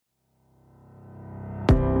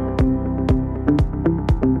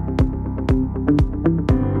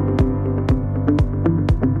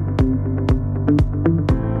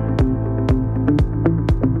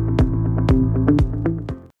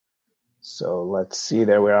So let's see.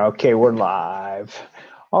 There we are. Okay, we're live.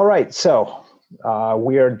 All right. So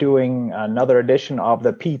we are doing another edition of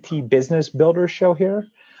the PT Business Builder Show here.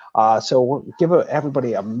 So we'll give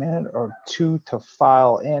everybody a minute or two to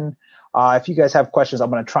file in. If you guys have questions, I'm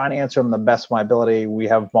going to try and answer them the best of my ability. We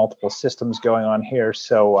have multiple systems going on here,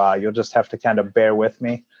 so you'll just have to kind of bear with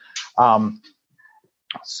me.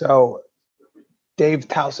 So Dave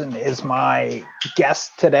Townsend is my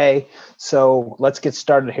guest today. So let's get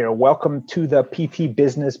started here. Welcome to the PT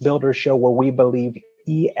Business Builder Show, where we believe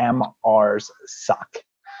EMRs suck.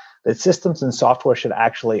 That systems and software should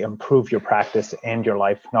actually improve your practice and your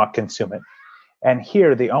life, not consume it. And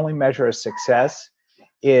here, the only measure of success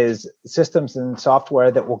is systems and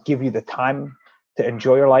software that will give you the time to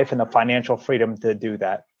enjoy your life and the financial freedom to do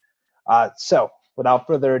that. So without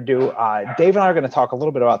further ado, Dave and I are going to talk a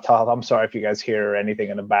little bit about telehealth. I'm sorry if you guys hear anything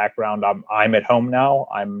in the background. I'm at home now.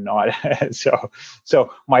 I'm not.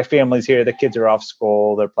 So my family's here. The kids are off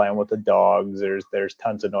school. They're playing with the dogs. There's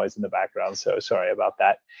tons of noise in the background. So sorry about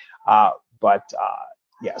that.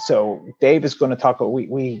 Yeah. So Dave is going to talk.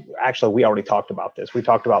 We already talked about this. We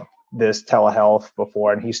talked about this telehealth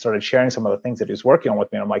before, and he started sharing some of the things that he's working on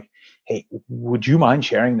with me. And I'm like, hey, would you mind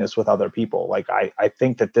sharing this with other people? Like, I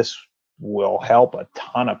think that this will help a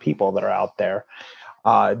ton of people that are out there.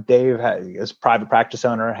 Dave is a private practice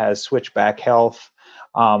owner, has Switchback Health,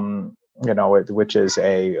 which is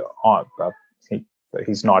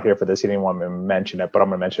he's not here for this. He didn't want me to mention it, but I'm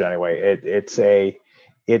going to mention it anyway. It's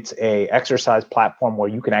a exercise platform where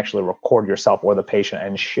you can actually record yourself or the patient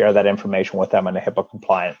and share that information with them in a HIPAA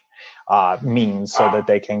compliant means so that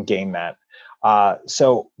they can gain that.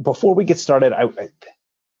 So before we get started,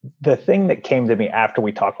 the thing that came to me after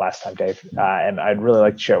we talked last time, Dave, and I'd really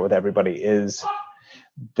like to share it with everybody, is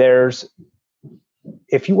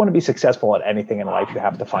if you want to be successful at anything in life, you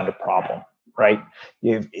have to find a problem, right?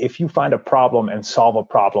 If you find a problem and solve a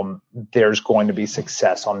problem, there's going to be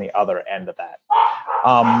success on the other end of that.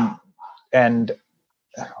 I'm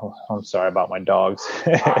sorry about my dogs.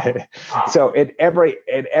 So at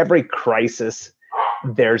every crisis,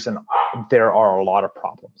 there are a lot of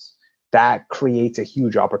problems. That creates a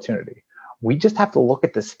huge opportunity. We just have to look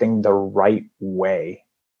at this thing the right way,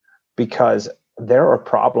 because there are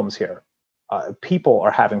problems here. People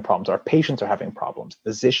are having problems. Our patients are having problems.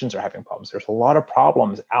 Physicians are having problems. There's a lot of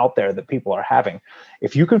problems out there that people are having.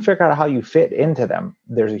 If you can figure out how you fit into them,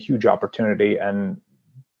 there's a huge opportunity. And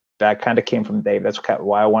that kind of came from Dave. That's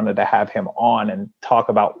why I wanted to have him on and talk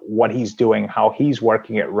about what he's doing, how he's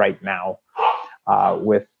working it right now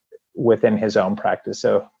within his own practice.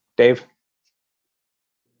 So Dave.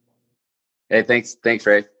 Hey, thanks,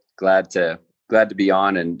 Ray. Glad to be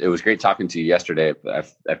on, and it was great talking to you yesterday.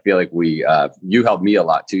 I feel like you helped me a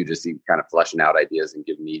lot too, just in kind of fleshing out ideas and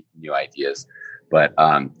giving me new ideas. But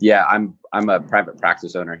I'm a private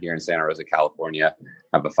practice owner here in Santa Rosa, California.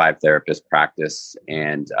 I have a 5-therapist practice,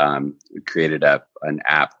 and created an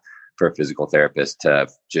app for a physical therapist to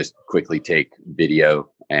just quickly take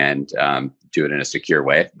video and do it in a secure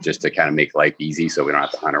way, just to kind of make life easy, so we don't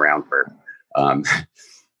have to hunt around for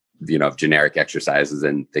generic exercises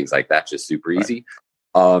and things like that. Just super easy.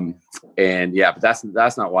 But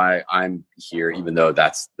that's not why I'm here, even though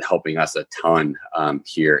that's helping us a ton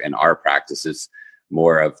here in our practices.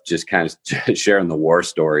 More of just kind of sharing the war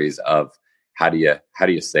stories of how do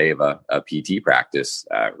you save a PT practice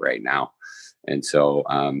right now. And so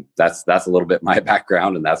that's a little bit my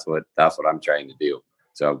background, and that's what I'm trying to do.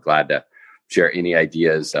 So I'm glad to share any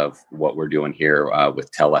ideas of what we're doing here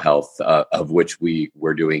with telehealth, of which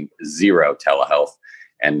we're doing 0 telehealth,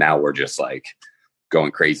 and now we're just like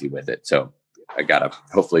going crazy with it. So I got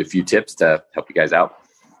hopefully a few tips to help you guys out.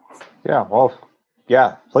 Yeah, well,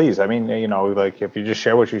 yeah, please. I mean, like if you just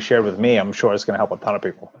share what you shared with me, I'm sure it's going to help a ton of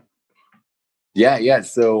people. Yeah.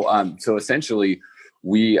 So essentially,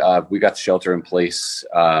 we got the shelter in place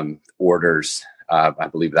orders. I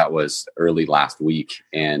believe that was early last week,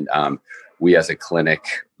 and we as a clinic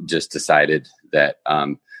just decided that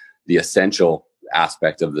the essential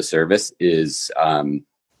aspect of the service is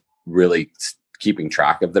really keeping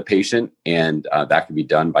track of the patient, and that can be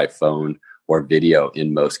done by phone or video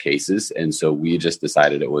in most cases. And so we just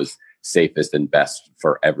decided it was safest and best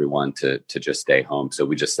for everyone to just stay home. So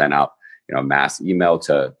we just sent out mass email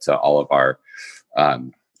to all of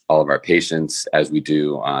our patients, as we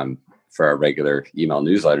do for our regular email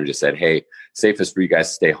newsletter. Just said, hey, safest for you guys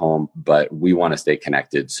to stay home, but we want to stay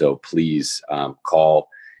connected. So please call,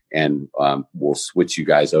 and we'll switch you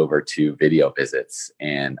guys over to video visits.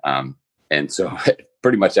 And so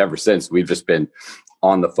pretty much ever since, we've just been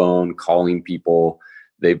on the phone calling people.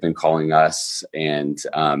 They've been calling us, and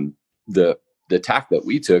the the tack that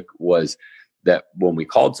we took was that when we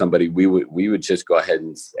called somebody, we would just go ahead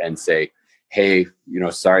and say, hey,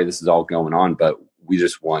 sorry, this is all going on, but we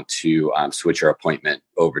just want to switch your appointment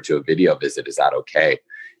over to a video visit. Is that okay?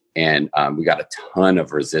 And we got a ton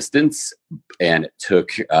of resistance, and it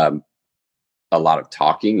took a lot of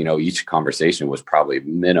talking. Each conversation was probably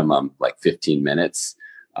minimum like 15 minutes,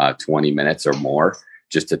 20 minutes or more,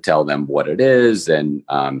 just to tell them what it is and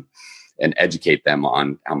educate them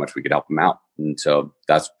on how much we could help them out. And so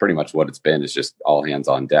that's pretty much what it's been. It's just all hands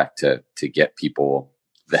on deck to get people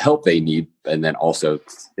the help they need. And then also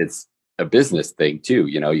it's a business thing too.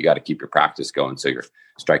 You got to keep your practice going. So you're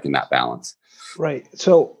striking that balance. Right.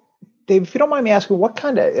 So Dave, if you don't mind me asking, what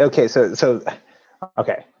kind of, okay,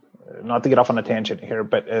 not to get off on a tangent here,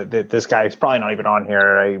 but this guy is probably not even on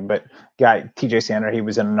here, right? But guy, TJ Sander, he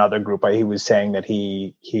was in another group. He was saying that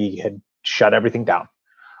he had shut everything down.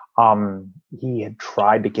 He had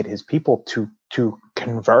tried to get his people to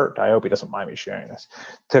convert. I hope he doesn't mind me sharing this,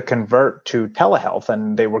 to convert to telehealth.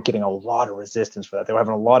 And they were getting a lot of resistance for that. They were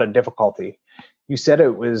having a lot of difficulty. You said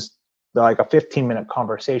it was like a 15-minute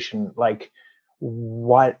conversation. Like,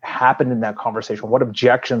 what happened in that conversation? What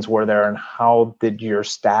objections were there, and how did your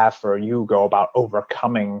staff or you go about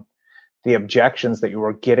overcoming the objections that you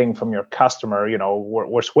were getting from your customer?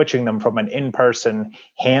 We're switching them from an in-person,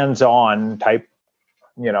 hands-on type,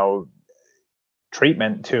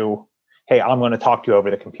 treatment to, hey, I'm going to talk to you over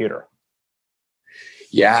the computer.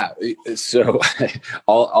 Yeah. So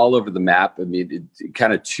all over the map. I mean,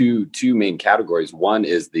 kind of two main categories. One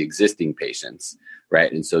is the existing patients,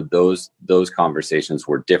 right? And so those conversations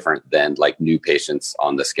were different than like new patients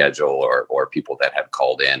on the schedule or people that had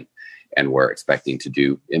called in and were expecting to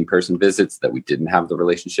do in-person visits that we didn't have the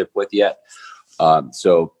relationship with yet.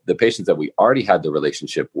 So the patients that we already had the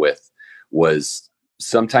relationship with was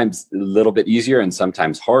sometimes a little bit easier and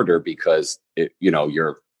sometimes harder because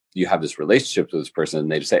you have this relationship with this person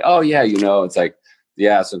and they just say, oh yeah, it's like,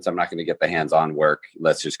 yeah, since I'm not going to get the hands-on work,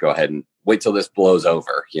 let's just go ahead and wait till this blows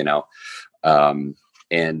over,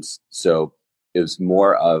 and so it was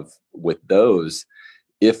more of, with those,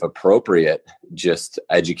 if appropriate, just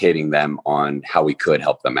educating them on how we could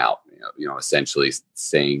help them out, essentially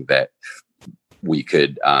saying that we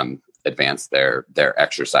could advance their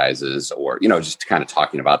exercises or, just kind of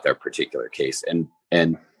talking about their particular case.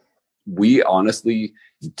 And we honestly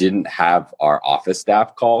didn't have our office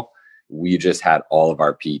staff call. We just had all of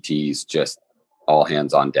our PTs just all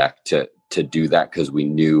hands on deck to do that, because we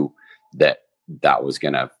knew that was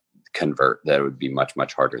going to convert, that it would be much,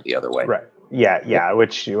 much harder the other way. Right. Yeah.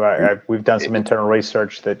 Which we've done some internal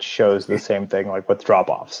research that shows the same thing, like with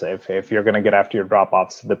drop-offs. If you're going to get after your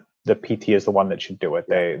drop-offs, the PT is the one that should do it.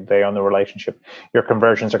 They own the relationship. Your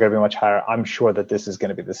conversions are going to be much higher. I'm sure that this is going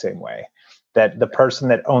to be the same way. That the person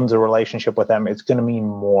that owns a relationship with them, it's going to mean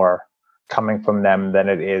more coming from them than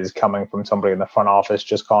it is coming from somebody in the front office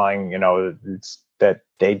just calling, it's that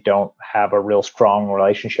they don't have a real strong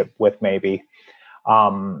relationship with, maybe.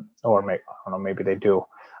 Or maybe, I don't know, maybe they do.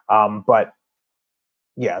 But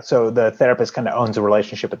yeah, so the therapist kind of owns a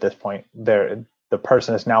relationship at this point. The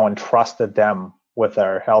person has now entrusted them with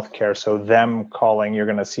their healthcare. So them calling, you're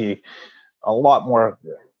going to see a lot more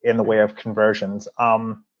in the way of conversions.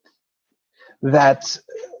 That's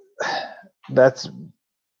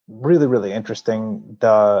really, really interesting.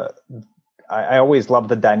 I always love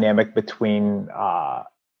the dynamic between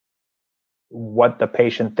what the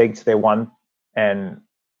patient thinks they want and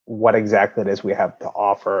what exactly it is we have to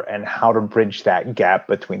offer, and how to bridge that gap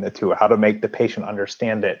between the two, how to make the patient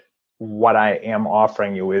understand that what I am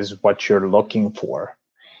offering you is what you're looking for,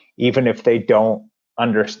 even if they don't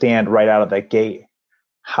understand right out of the gate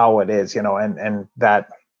how it is, and that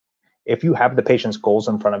if you have the patient's goals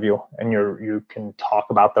in front of you and you can talk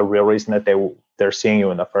about the real reason that they're seeing you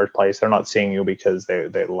in the first place. They're not seeing you because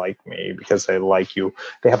they like me, because they like you.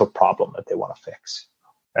 They have a problem that they want to fix,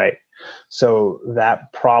 right? So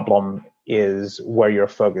that problem is where your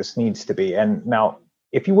focus needs to be. And now,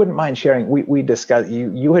 if you wouldn't mind sharing, we discussed,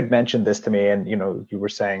 you had mentioned this to me, and you were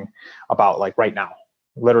saying about, like, right now,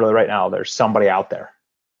 literally right now, there's somebody out there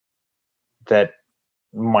that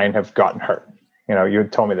might have gotten hurt. You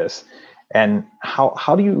had told me this. And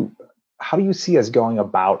how do you see us going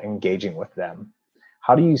about engaging with them?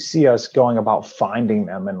 How do you see us going about finding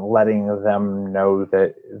them and letting them know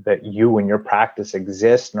that you and your practice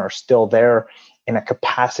exist and are still there in a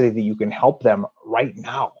capacity that you can help them right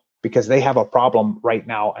now, because they have a problem right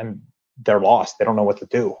now and they're lost. They don't know what to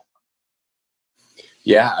do.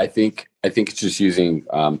 Yeah, I think it's just using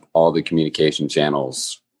all the communication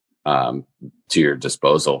channels to your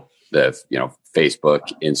disposal. The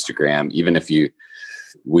Facebook, Instagram, even if you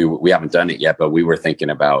we haven't done it yet, but we were thinking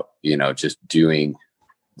about, just doing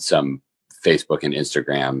some Facebook and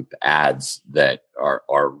Instagram ads that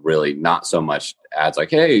are really not so much ads like,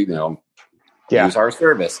 hey, use our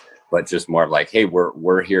service, but just more like, hey,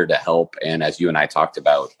 we're here to help. And as you and I talked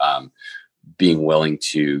about, being willing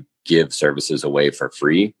to give services away for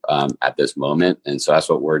free at this moment. And so that's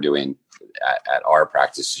what we're doing at our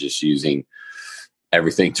practice, just using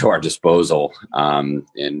everything to our disposal,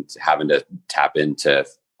 and having to tap into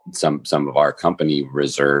some of our company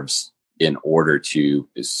reserves in order to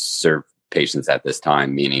serve patients at this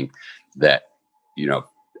time, meaning that,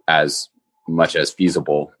 as much as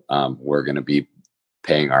feasible, we're going to be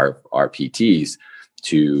paying our PTs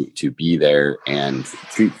to be there and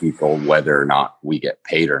treat people, whether or not we get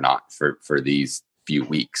paid or not for these few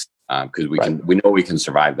weeks. Because we know we can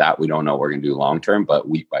survive that. We don't know what we're going to do long term, but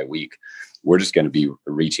week by week, we're just going to be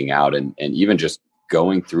reaching out and even just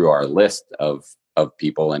going through our list of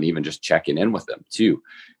people and even just checking in with them too,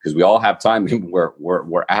 because we all have time.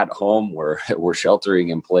 We're at home, we're sheltering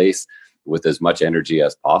in place with as much energy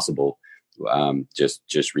as possible.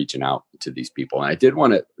 Just reaching out to these people. And I did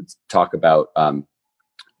want to talk about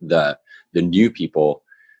the new people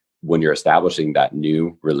when you're establishing that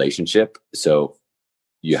new relationship. So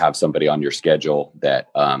you have somebody on your schedule that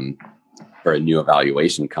for a new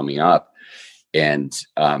evaluation coming up. And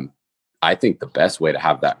I think the best way to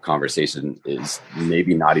have that conversation is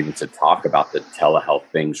maybe not even to talk about the telehealth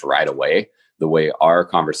things right away. The way our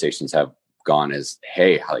conversations have gone is,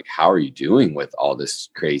 hey, like, how are you doing with all this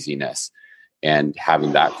craziness? And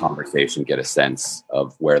having that conversation, get a sense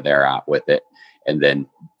of where they're at with it, and then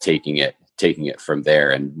taking it from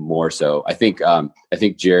there. And more so, I think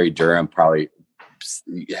Jerry Durham probably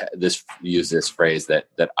used this phrase that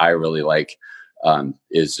I really like,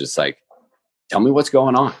 is just like, tell me what's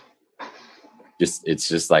going on. It's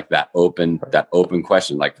just like that open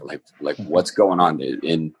question, like what's going on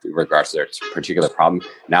in regards to their particular problem.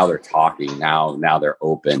 Now they're talking. Now they're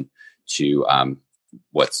open to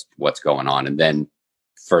what's going on, and then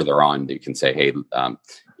further on you can say, hey,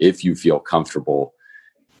 if you feel comfortable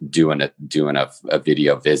doing a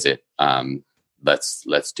video visit,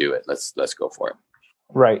 let's do it. Let's go for it.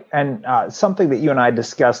 Right. And something that you and I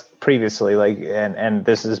discussed previously, like, and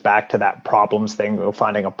this is back to that problems thing,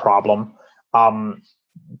 finding a problem, that,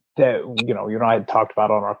 you and I had talked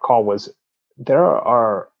about on our call, was there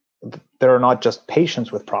are not just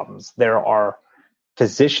patients with problems. There are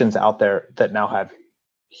physicians out there that now have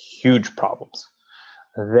huge problems.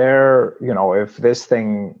 If this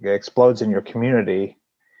thing explodes in your community,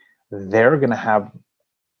 they're going to have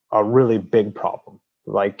a really big problem.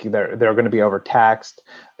 Like they're going to be overtaxed.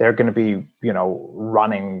 They're going to be,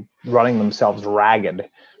 running themselves ragged,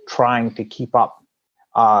 trying to keep up.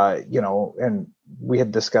 And we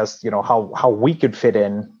had discussed, how we could fit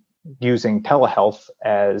in using telehealth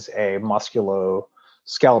as a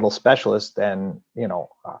musculoskeletal specialist, and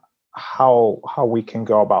how we can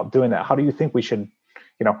go about doing that. How do you think we should,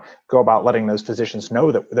 go about letting those physicians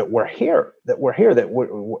know that we're here,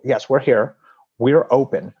 yes, we're here, we're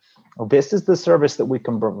open. This is the service that we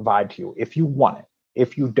can provide to you if you want it.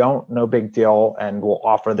 If you don't, no big deal, and we'll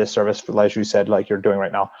offer this service for, as you said, like you're doing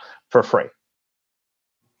right now, for free.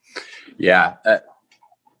 Yeah,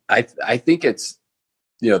 I think it's,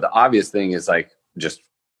 the obvious thing is like just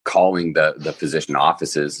calling the physician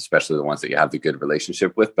offices, especially the ones that you have the good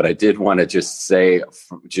relationship with. But I did want to just say,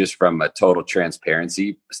 just from a total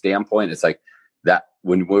transparency standpoint, it's like that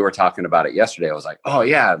when we were talking about it yesterday, I was like, oh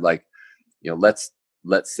yeah, like, let's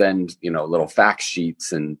send, little fact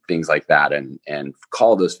sheets and things like that, and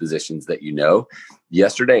call those physicians that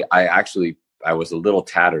Yesterday, I was a little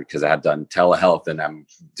tattered because I had done telehealth and I'm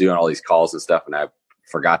doing all these calls and stuff, and I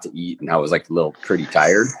forgot to eat, and I was like a little pretty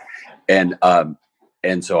tired.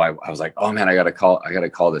 And so I was like, oh man, I got to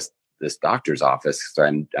call this doctor's office,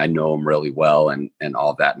 because I know him really well and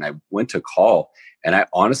all that. And I went to call, and I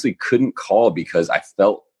honestly couldn't call because I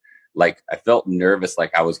felt nervous,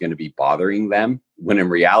 like I was going to be bothering them, when in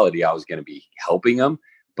reality I was going to be helping them.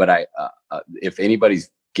 But if anybody's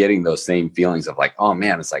getting those same feelings of like, oh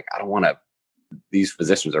man, it's like, I don't want to, these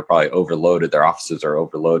physicians are probably overloaded. Their offices are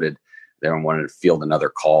overloaded. They don't want to field another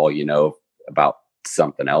call, about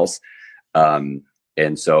something else.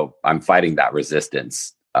 And so I'm fighting that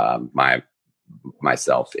resistance,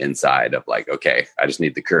 myself inside of like, okay, I just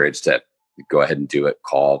need the courage to go ahead and do it,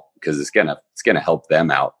 call, because it's gonna help them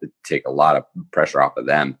out, take a lot of pressure off of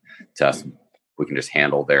them. We can just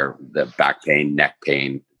handle the back pain, neck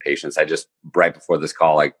pain patients. Right before this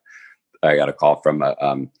call, I got a call from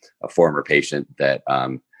a former patient that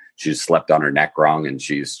she just slept on her neck wrong, and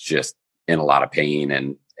she's just in a lot of pain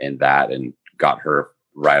and got her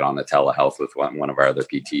right on the telehealth with one of our other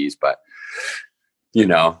PTs. But,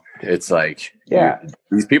 it's like,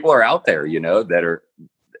 these people are out there, that are,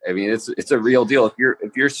 I mean, it's a real deal.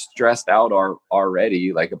 If you're stressed out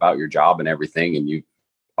already, like about your job and everything, and you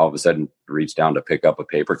all of a sudden reach down to pick up a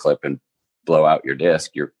paperclip and blow out your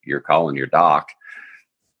disc, you're calling your doc.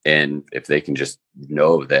 And if they can just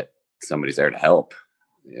know that somebody's there to help,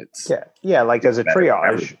 it's like as a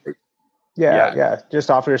triage. Just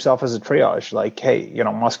offer yourself as a triage. Like, hey,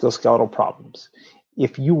 musculoskeletal problems.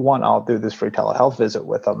 If you want, I'll do this free telehealth visit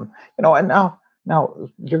with them. And now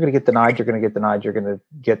you're going to get denied. You're going to get denied. You're going to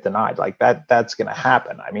get denied. Like that's going to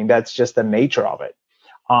happen. I mean, that's just the nature of it.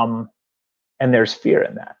 And there's fear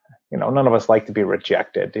in that. None of us like to be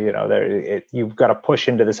rejected. You've got to push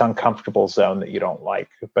into this uncomfortable zone that you don't like,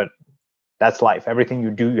 but that's life. Everything you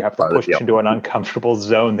do, you have to push into an uncomfortable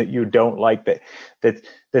zone that you don't like.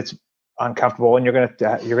 That's uncomfortable, and you're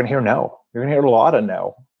gonna hear no. You're gonna hear a lot of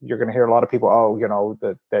no. You're gonna hear a lot of people,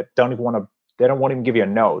 that don't even want to. They don't want to even give you a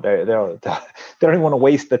no. They don't even want to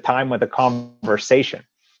waste the time with a conversation.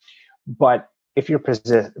 But if you're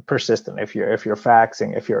persistent, if you're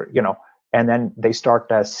faxing, if you're and then they start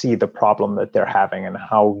to see the problem that they're having and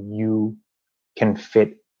how you can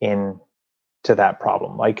fit in to that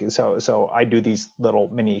problem. Like, so I do these little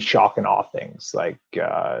mini shock and awe things. Like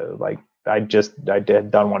I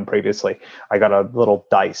did done one previously. I got a little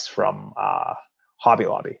dice from Hobby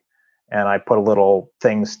Lobby, and I put a little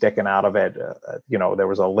thing sticking out of it. There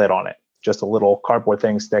was a lid on it, just a little cardboard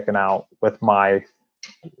thing sticking out with my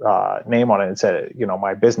name on it. It said,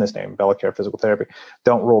 my business name, Bella Care Physical Therapy.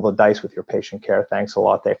 Don't roll the dice with your patient care. Thanks a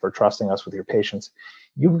lot, Dave, for trusting us with your patients.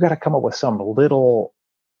 You've got to come up with some little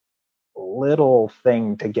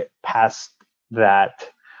thing to get past that.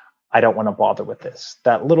 I don't want to bother with this.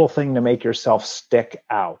 That little thing to make yourself stick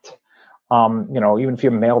out. Even if you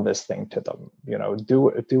mail this thing to them,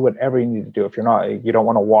 do whatever you need to do. If you don't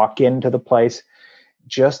want to walk into the place,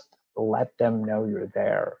 just let them know you're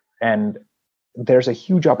there. And there's a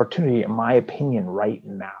huge opportunity, in my opinion, right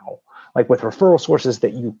now, like with referral sources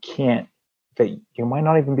that you might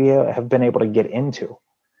not even have been able to get into.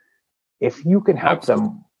 If you can help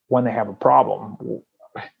them when they have a problem,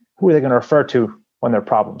 who are they going to refer to when their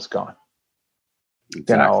problem's gone?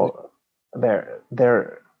 Exactly.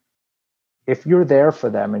 If you're there for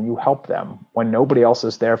them and you help them when nobody else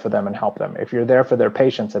is there for them and help them, if you're there for their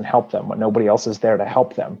patients and help them when nobody else is there to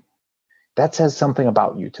help them, that says something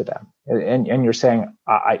about you to them. And you're saying,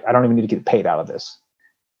 I don't even need to get paid out of this.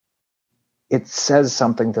 It says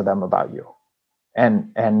something to them about you.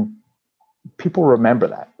 And people remember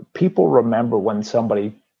that. People remember when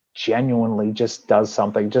somebody genuinely just does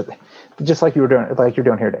something, just like you're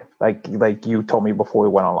doing here today. Like you told me before we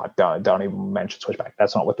went on live, don't even mention switchback.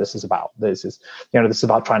 That's not what this is about. This is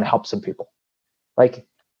about trying to help some people. Like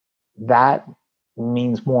that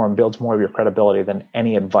means more and builds more of your credibility than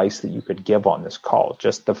any advice that you could give on this call.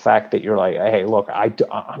 Just the fact that you're like, hey, look, I'm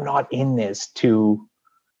not in this to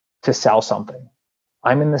sell something.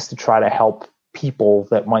 I'm in this to try to help people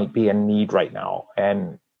that might be in need right now,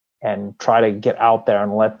 and try to get out there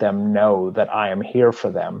and let them know that I am here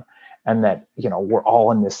for them, and that we're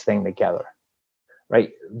all in this thing together,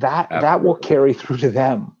 right? That will carry through to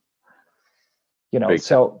them.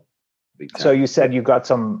 So you said you got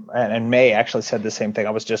some, and May actually said the same thing.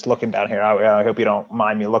 I was just looking down here. I hope you don't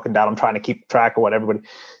mind me looking down. I'm trying to keep track of what everybody.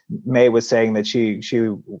 May was saying that she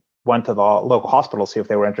went to the local hospital to see if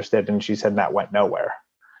they were interested, and she said that went nowhere.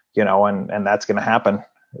 And that's going to happen.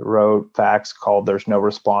 Wrote, fax, called. There's no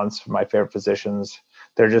response from my favorite physicians.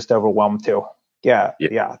 They're just overwhelmed too. Yeah.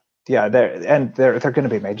 They're going to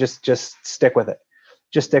be, May. Just stick with it.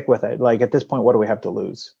 Just stick with it. Like at this point, what do we have to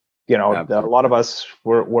lose? A lot of us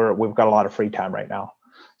we've got a lot of free time right now.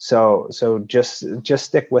 So just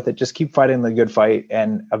stick with it. Just keep fighting the good fight,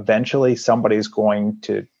 and eventually somebody's going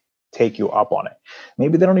to take you up on it.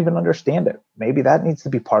 Maybe they don't even understand it. Maybe that needs to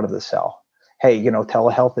be part of the sell. Hey,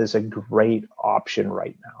 telehealth is a great option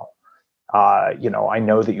right now. I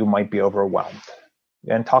know that you might be overwhelmed,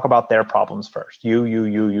 and talk about their problems first.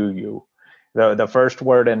 You. The first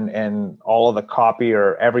word in all of the copy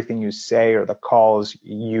or everything you say or the calls,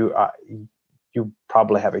 you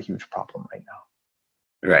probably have a huge problem right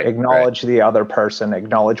now. Right. Acknowledge the other person,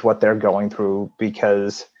 acknowledge what they're going through,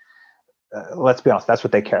 because let's be honest, that's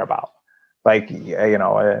what they care about. Like,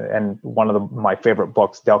 and one of my favorite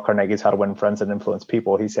books, Dale Carnegie's How to Win Friends and Influence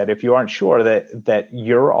People. He said, if you aren't sure that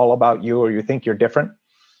you're all about you, or you think you're different,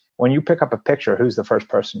 when you pick up a picture, who's the first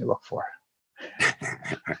person you look for?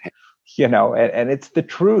 And it's the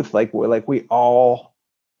truth. We all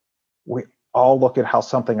all look at how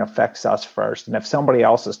something affects us first. And if somebody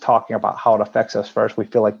else is talking about how it affects us first, we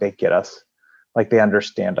feel like they get us, like they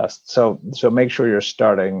understand us. So make sure you're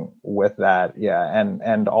starting with that. Yeah.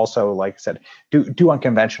 And also, like I said, do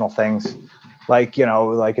unconventional things. Like,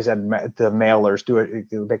 like I said, the mailers do it.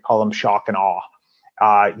 They call them shock and awe.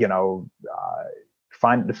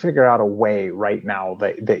 Figure out a way right now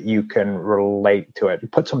that you can relate to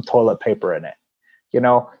it. Put some toilet paper in it,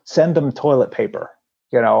 send them toilet paper,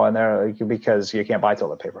 and they're like, because you can't buy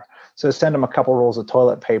toilet paper. So send them a couple rolls of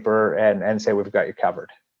toilet paper and say, we've got you covered,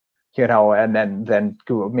 and then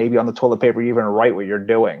maybe on the toilet paper, even write what you're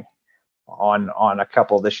doing on a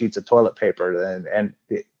couple of the sheets of toilet paper. And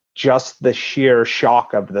just the sheer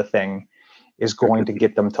shock of the thing is going to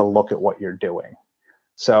get them to look at what you're doing.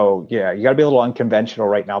 So yeah, you got to be a little unconventional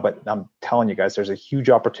right now, but I'm telling you guys, there's a huge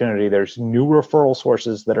opportunity. There's new referral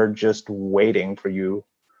sources that are just waiting for you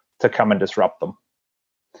to come and disrupt them.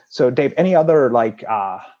 So Dave, any other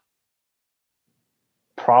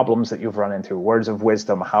problems that you've run into, words of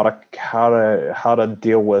wisdom, how to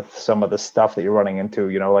deal with some of the stuff that you're running into,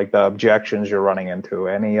 like the objections you're running into,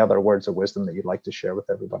 any other words of wisdom that you'd like to share with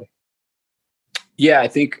everybody? Yeah, I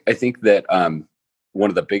think that one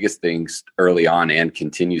of the biggest things early on and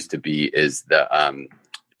continues to be is the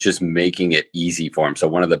just making it easy for them. So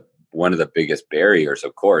one of the biggest barriers,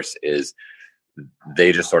 of course, is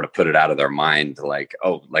they just sort of put it out of their mind, like,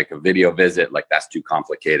 oh, like a video visit, like that's too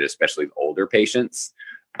complicated, especially with older patients.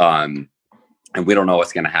 And we don't know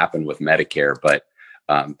what's going to happen with Medicare,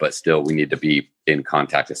 but still we need to be in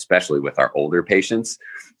contact, especially with our older patients.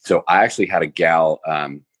 So I actually had a gal,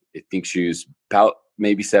 I think she was about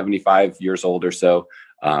maybe 75 years old or so,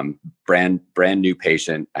 brand new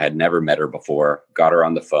patient. I had never met her before, got her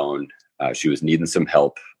on the phone. She was needing some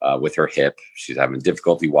help with her hip. She's having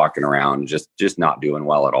difficulty walking around, just not doing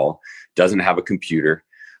well at all. Doesn't have a computer,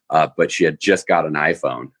 but she had just got an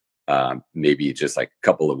iPhone, maybe just like a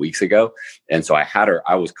couple of weeks ago. And so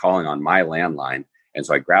I was calling on my landline. And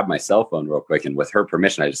so I grabbed my cell phone real quick. And with her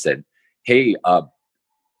permission, I just said, hey,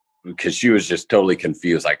 because she was just totally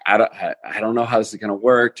confused. Like, I don't know how this is going to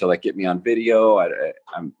work to like get me on video.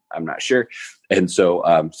 I'm not sure. And so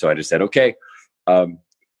I just said, okay, I'm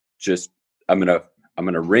going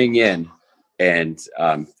to ring in and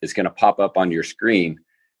it's going to pop up on your screen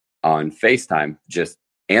on FaceTime. Just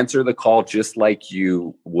answer the call just like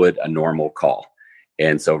you would a normal call.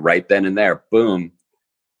 And so right then and there, boom,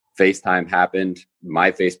 FaceTime happened.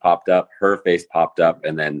 My face popped up, her face popped up,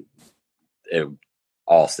 and then it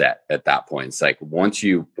all set at that point. It's like once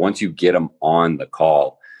you get them on the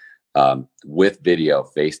call with video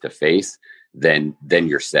face to face, then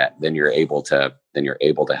you're set. Then you're able to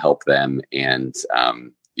help them, and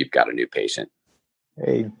you've got a new patient.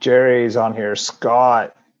 Hey, Jerry's on here.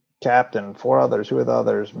 Scott, Captain, 4 others. Who are the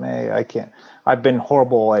others? May, I can't. I've been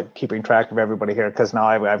horrible at keeping track of everybody here because now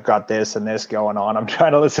I've got this and this going on. I'm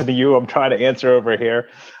trying to listen to you. I'm trying to answer over here.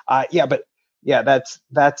 That's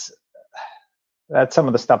some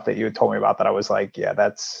of the stuff that you had told me about that I was like, yeah,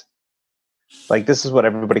 that's like, this is what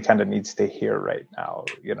everybody kind of needs to hear right now.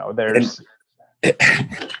 There's.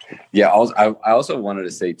 Yeah. I also wanted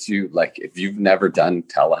to say too, like, if you've never done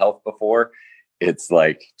telehealth before, it's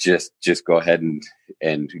like, just go ahead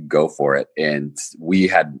and go for it. And we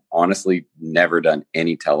had honestly never done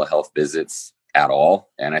any telehealth visits at all.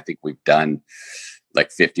 And I think we've done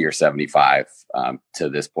like 50 or 75 to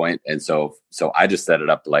this point. And so I just set it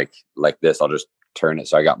up like this. I'll just turn it.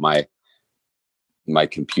 So I got my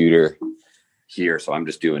computer here. So I'm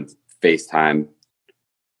just doing FaceTime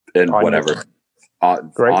and whatever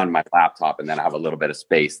on my laptop. And then I have a little bit of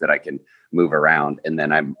space that I can move around. And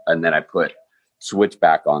then I put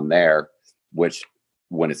switchback on there, which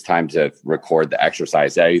when it's time to record the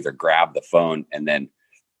exercise, I either grab the phone and then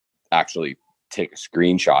actually take a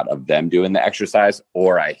screenshot of them doing the exercise,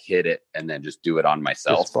 or I hit it and then just do it on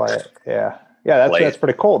myself. Display it. Yeah. Yeah, that's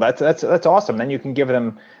pretty cool. That's awesome. Then you can give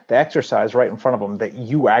them the exercise right in front of them that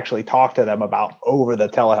you actually talk to them about over the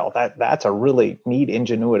telehealth. That's a really neat,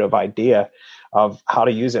 ingenuitive idea of how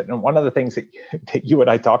to use it. And one of the things that you and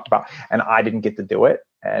I talked about, and I didn't get to do it,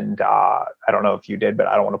 and I don't know if you did, but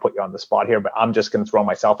I don't want to put you on the spot here, but I'm just going to throw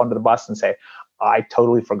myself under the bus and say, I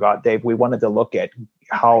totally forgot, Dave. We wanted to look at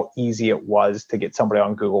how easy it was to get somebody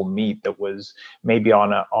on Google Meet that was maybe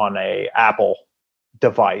on a Apple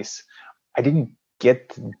device. I didn't get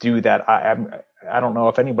to do that. I don't know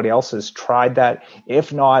if anybody else has tried that.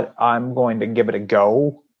 If not, I'm going to give it a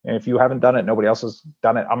go. And if you haven't done it, nobody else has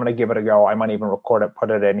done it, I'm going to give it a go. I might even record it,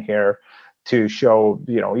 put it in here to show,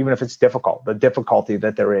 even if it's difficult, the difficulty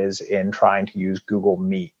that there is in trying to use Google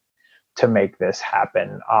Meet. to make this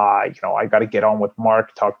happen. I got to get on with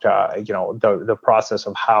Mark, talk to, the process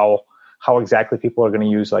of how exactly people are going to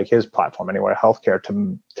use like his platform, Anywhere Healthcare,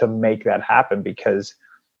 to make that happen, because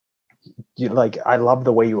I love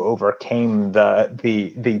the way you overcame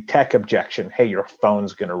the tech objection. Hey, your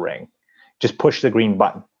phone's going to ring. Just push the green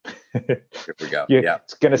button. Here we go.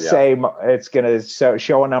 It's going to say, it's going to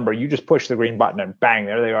show a number. You just push the green button and bang,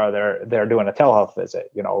 there they are. They're doing a telehealth visit.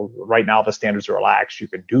 Right now the standards are relaxed. You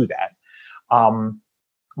can do that. I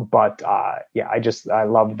love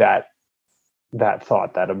that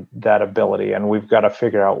thought, that ability. And we've got to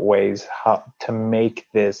figure out ways how to make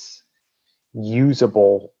this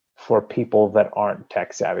usable for people that aren't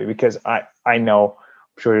tech savvy, because I know,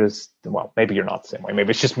 I'm sure maybe you're not the same way.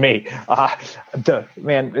 Maybe it's just me.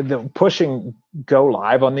 The pushing go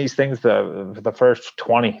live on these things, the first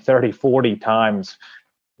 20, 30, 40 times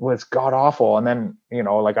was god awful. And then,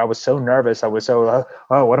 I was so nervous. I was so,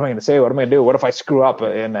 what am I going to say? What am I going to do? What if I screw up?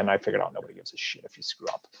 And then I figured out nobody gives a shit if you screw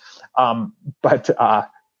up.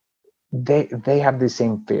 They have these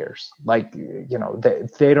same fears.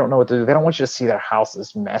 They don't know what to do. They don't want you to see their house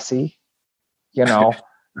is messy. They don't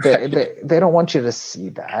want you to see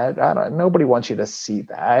that. Nobody wants you to see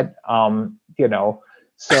that.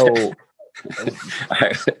 So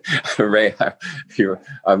Ray,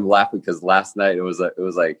 I'm laughing because last night it was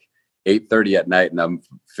like 8:30 at night, and I'm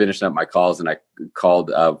finishing up my calls, and I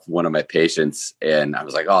called one of my patients, and I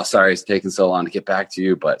was like, "Oh, sorry, it's taking so long to get back to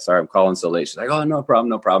you, but sorry, I'm calling so late." She's like, "Oh, no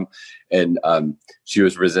problem." And she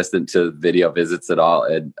was resistant to video visits at all,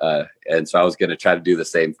 and so I was going to try to do the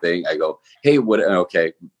same thing. I go, "Hey,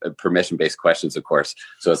 okay, permission-based questions, of course."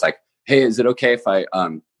 So it's like, "Hey, is it okay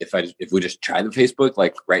if we just try the Facebook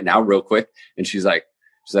like right now, real quick?" And she's like,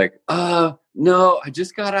 "No, I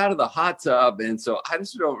just got out of the hot tub, and so I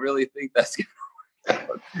just don't really think that's gonna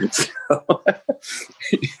work."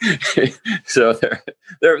 So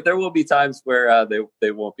there will be times where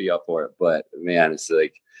they won't be up for it, but man, it's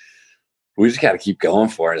like we just got to keep going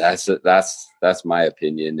for it. That's my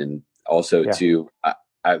opinion, and also too, I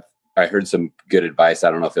heard some good advice.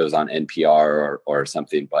 I don't know if it was on NPR or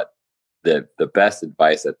something, but the best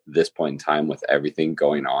advice at this point in time with everything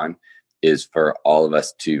going on is for all of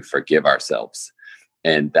us to forgive ourselves.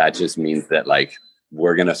 And that just means that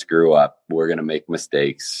we're going to screw up. We're going to make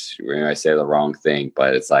mistakes. We're going to say the wrong thing,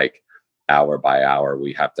 but it's like hour by hour,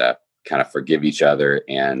 we have to kind of forgive each other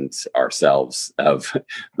and ourselves of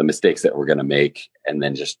the mistakes that we're going to make. And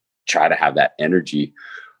then just try to have that energy,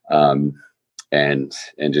 and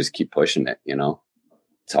just keep pushing it.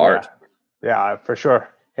 It's hard. Yeah, for sure.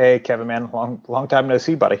 Hey, Kevin, man, long time no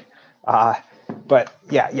see, buddy. But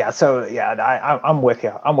so I'm with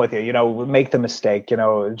you. Make the mistake.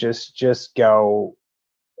 Just go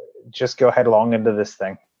headlong into this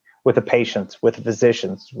thing with the patients, with the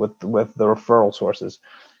physicians, with the referral sources.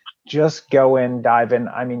 Just go in, dive in.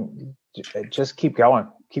 I mean, just keep going.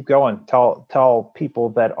 Tell people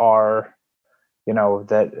that are,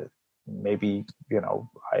 that maybe,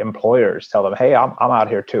 employers, tell them, hey, I'm out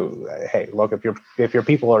here too. Hey, look, if your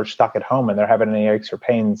people are stuck at home and they're having any aches or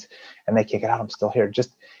pains and they can't get out, I'm still here.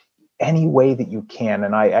 Just any way that you can.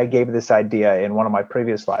 And I gave this idea in one of my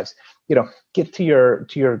previous lives. Get to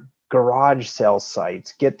your garage sales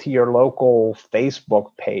sites, get to your local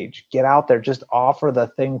Facebook page, get out there, just offer the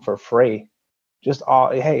thing for free.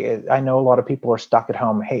 Hey, I know a lot of people are stuck at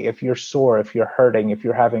home. Hey, if you're sore, if you're hurting, if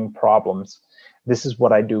you're having problems, this is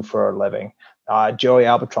what I do for a living. Joey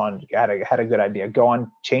Albatron had a good idea. Go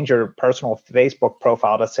on, change your personal Facebook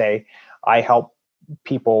profile to say, I help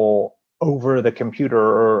people over the computer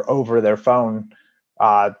or over their phone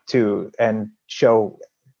and show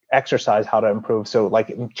exercise how to improve. So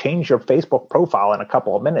change your Facebook profile in a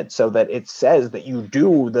couple of minutes so that it says that you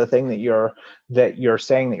do the thing that you're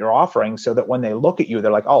saying that you're offering, so that when they look at you,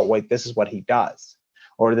 they're like, oh, wait, this is what he does,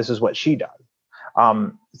 or this is what she does.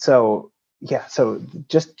 So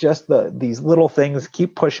just these little things,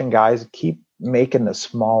 keep pushing, guys, keep making the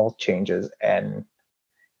small changes, and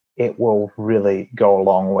it will really go a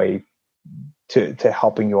long way to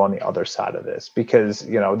helping you on the other side of this, because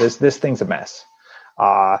this thing's a mess.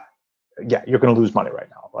 You're going to lose money right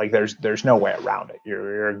now. There's no way around it.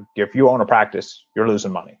 If you own a practice, you're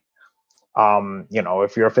losing money.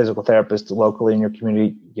 If you're a physical therapist locally in your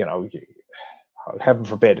community, heaven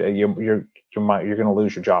forbid, you're going to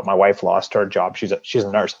lose your job. My wife lost her job. She's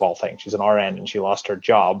a nurse of all things. She's an RN, and she lost her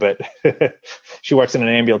job, but she works in an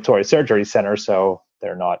ambulatory surgery center, so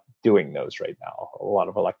they're not doing those right now. A lot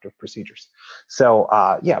of elective procedures. So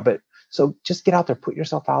so just get out there, put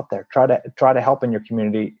yourself out there, try to help in your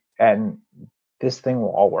community, and this thing will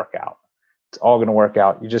all work out. It's all going to work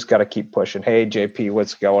out. You just got to keep pushing. Hey, JP,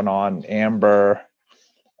 what's going on? Amber.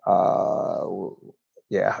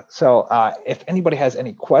 Yeah. So if anybody has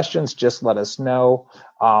any questions, just let us know.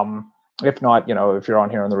 If not, if you're on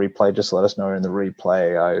here on the replay, just let us know in the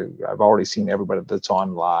replay. I've already seen everybody that's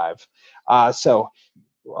on live.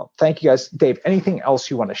 Well, thank you guys. Dave, anything else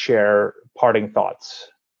you want to share? Parting thoughts?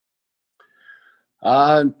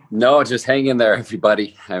 No, just hang in there,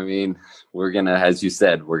 everybody. I mean, we're gonna, as you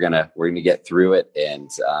said, we're gonna get through it. And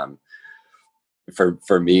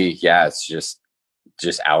for me, yeah, it's just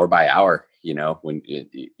hour by hour. When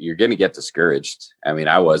you're gonna get discouraged. I mean,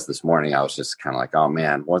 I was this morning. I was just kind of like, oh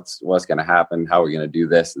man, what's gonna happen? How are we gonna do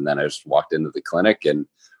this? And then I just walked into the clinic, and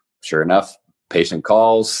sure enough, patient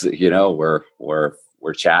calls.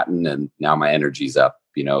 We're chatting, and now my energy's up.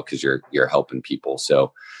 Because you're helping people.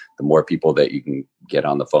 So the more people that you can get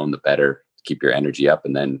on the phone, the better. Keep your energy up.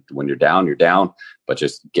 And then when you're down, but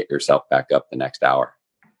just get yourself back up the next hour.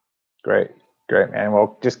 Great, man.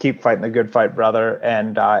 Well, just keep fighting the good fight, brother.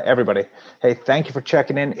 And everybody, hey, thank you for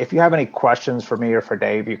checking in. If you have any questions for me or for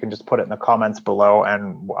Dave, you can just put it in the comments below,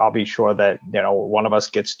 and I'll be sure that, one of us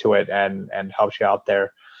gets to it and helps you out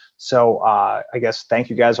there. So I guess thank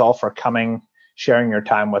you guys all for coming, sharing your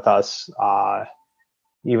time with us.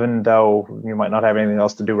 Even though you might not have anything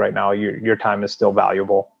else to do right now, your time is still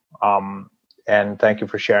valuable. And thank you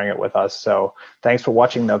for sharing it with us. So thanks for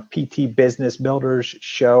watching the PT Business Builders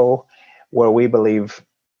show, where we believe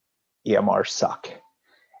EMRs suck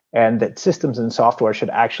and that systems and software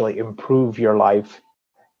should actually improve your life,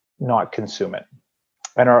 not consume it.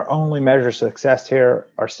 And our only measure of success here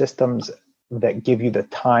are systems that give you the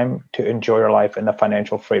time to enjoy your life and the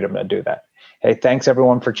financial freedom to do that. Hey, thanks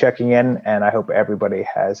everyone for checking in, and I hope everybody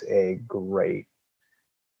has a great,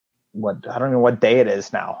 I don't know what day it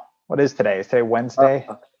is now. What is today? Is today Wednesday?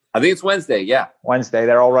 I think it's Wednesday, yeah. Wednesday,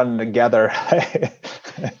 they're all running together.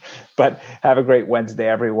 But have a great Wednesday,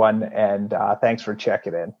 everyone, and thanks for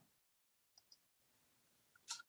checking in.